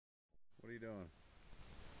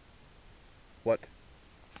What?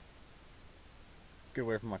 Get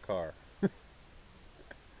away from my car.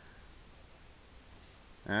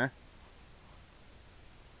 Huh?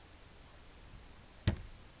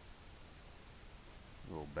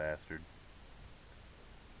 Little bastard.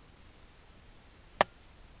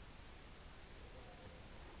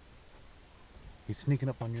 He's sneaking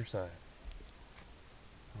up on your side.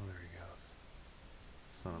 Oh, there he goes.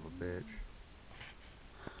 Son of a bitch.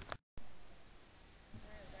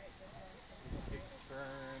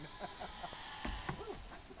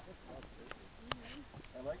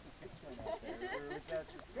 I like the kick turn out there. Or is that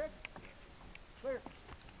just kick? Clear.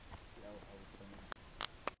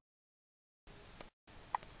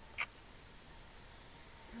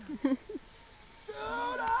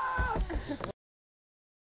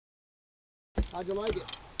 How'd you like it?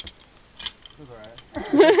 It was alright.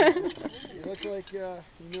 You look like you know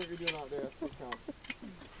what you're doing out there. That's what counts.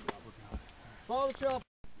 Follow the chop.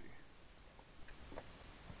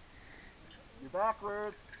 You're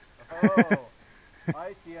backwards. Oh,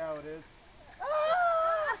 I see how it is. Oh.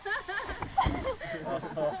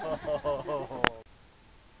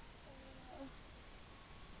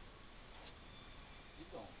 He's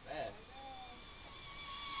going fast.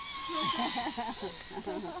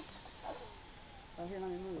 Oh, here, let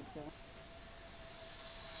me move. So.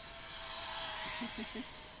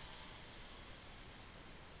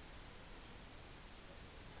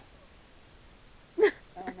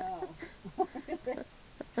 Oh no. Okay,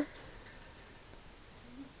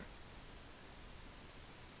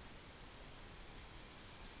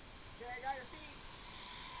 I got your feet.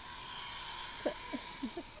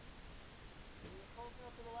 You're close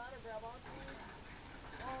enough to the ladder, grab onto it.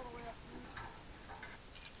 All the way up.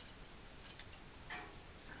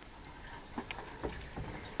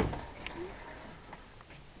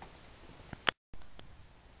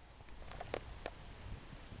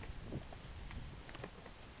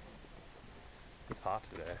 It's hot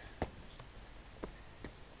today.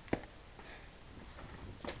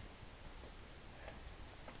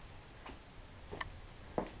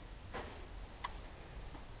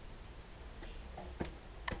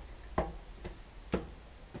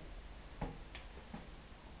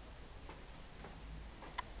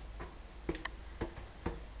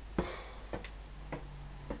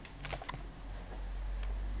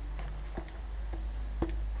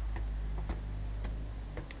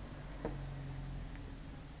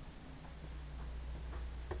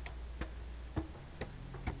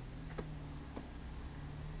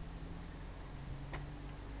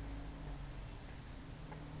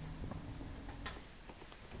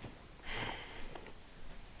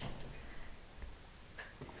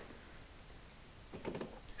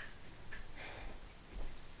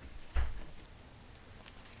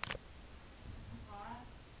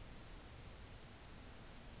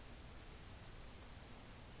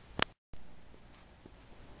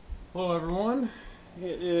 Hello everyone.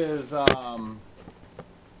 It is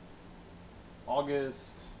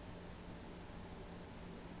August.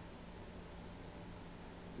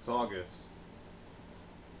 It's August.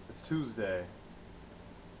 It's Tuesday.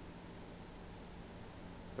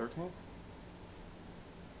 13th?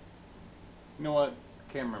 You know what?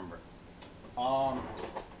 I can't remember.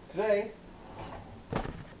 Today,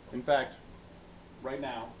 in fact, right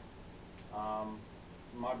now,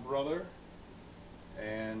 my brother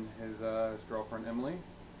and his girlfriend Emily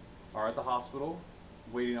are at the hospital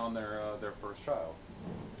waiting on their first child.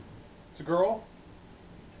 It's a girl,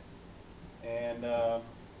 and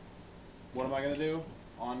what am I gonna do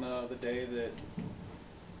on the day that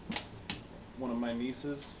one of my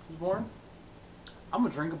nieces was born? I'm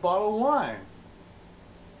gonna drink a bottle of wine.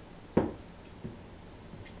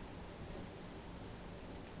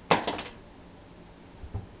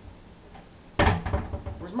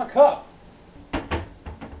 Where's my cup?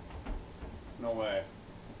 No way.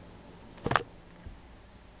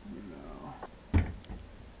 No.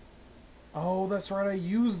 Oh, that's right, I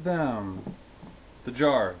used them. The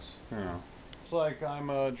jars. Yeah. Looks like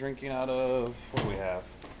I'm drinking out of, what do we have?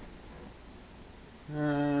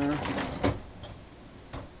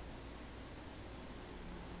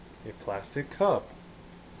 A plastic cup.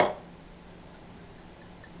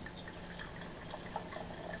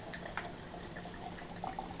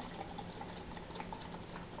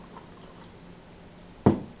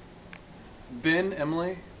 Ben,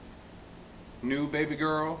 Emily, new baby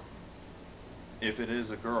girl, if it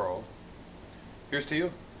is a girl, here's to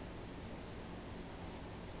you.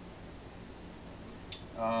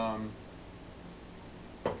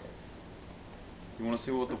 You want to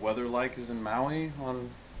see what the weather like is in Maui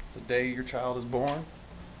on the day your child is born?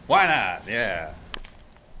 Why not? Yeah.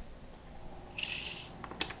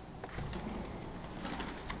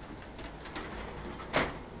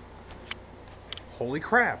 Holy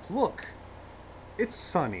crap, look! It's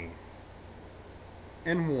sunny.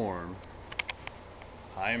 And warm.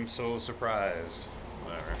 I am so surprised.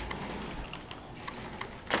 Whatever.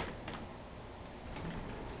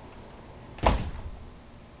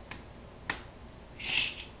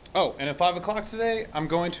 Oh, and at 5 o'clock today, I'm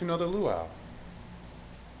going to another luau.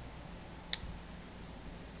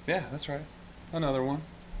 Yeah, that's right. Another one.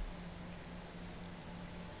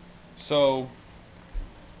 So,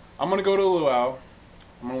 I'm gonna go to a luau.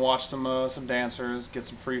 I'm gonna watch some dancers, get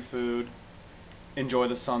some free food, enjoy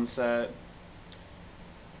the sunset.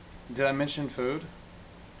 Did I mention food?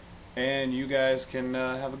 And you guys can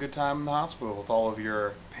have a good time in the hospital with all of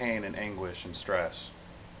your pain and anguish and stress.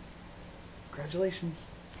 Congratulations.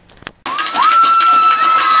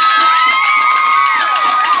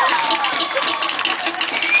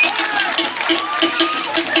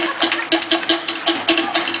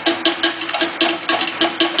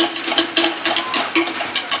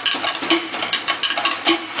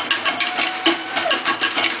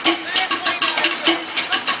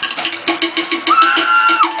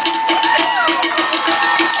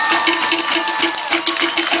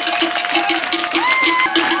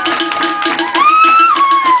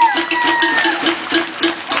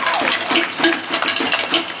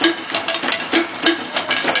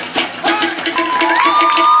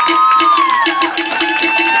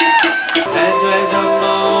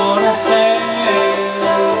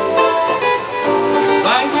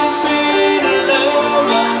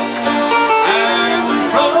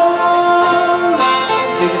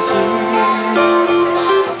 Take a seat.